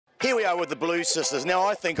Here we are with the Blues Sisters. Now,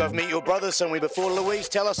 I think I've met your brothers somewhere before. Louise,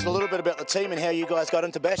 tell us a little bit about the team and how you guys got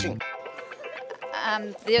into bashing.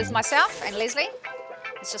 There's myself and Leslie.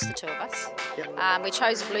 It's just the two of us. Yep. We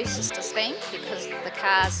chose the Blues Sisters theme because the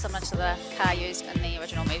car is similar to the car used in the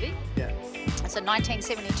original movie. Yeah. It's a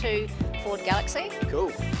 1972 Ford Galaxy.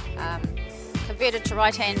 Cool. Converted to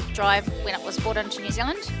right-hand drive when it was brought into New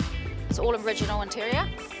Zealand. It's all original interior.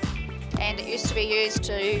 And it used to be used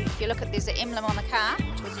to, if you look at, there's the emblem on the car,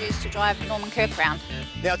 which was used to drive Norman Kirk round.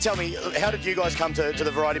 Now tell me, how did you guys come to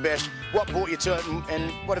the Variety Bash? What brought you to it,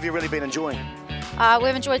 and what have you really been enjoying?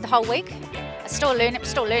 We've enjoyed the whole week. It's still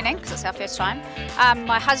learning because it's our first time.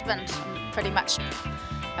 My husband pretty much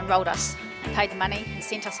enrolled us, and paid the money and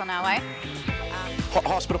sent us on our way.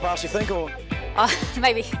 Hospital pass, you think, or? Oh,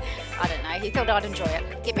 maybe, I don't know. He thought I'd enjoy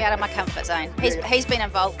it, get me out of my comfort zone. He's been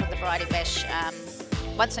involved with the Variety Bash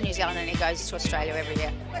once in New Zealand, and he goes to Australia every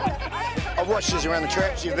year. I've watched you around the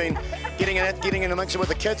traps. You've been getting in the mix with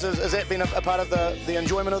the kids. Has that been a part of the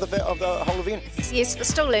enjoyment of the whole event? Yes, we're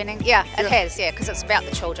still learning. Yeah, it has. Yeah, because it's about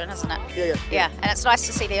the children, isn't it? Yeah, and it's nice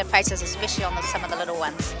to see their faces, especially on some of the little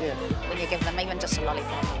ones. Yeah. When you give them even just a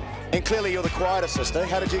lollipop. And clearly, you're the quieter sister.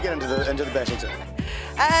 How did you get into the bashing team?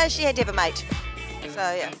 She had to have a mate. So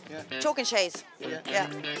yeah. Chalk and cheese. Yeah.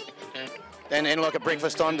 And like at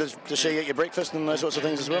breakfast time, does she eat your breakfast and those sorts of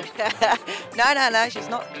things as well? No, she's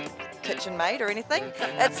not kitchen maid or anything.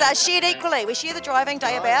 It's shared equally. We share the driving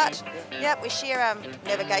day about. Yep, we share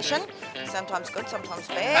navigation. Sometimes good, sometimes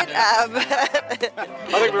bad.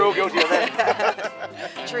 I think we're all guilty of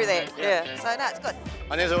that. True that, yeah. So no, it's good.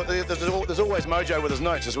 And there's always Mojo with his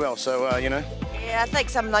notes as well, so you know. Yeah, I think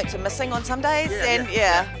some notes are missing on some days,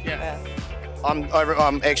 I'm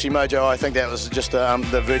actually Mojo. I think that was just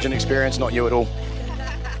the Virgin experience, not you at all.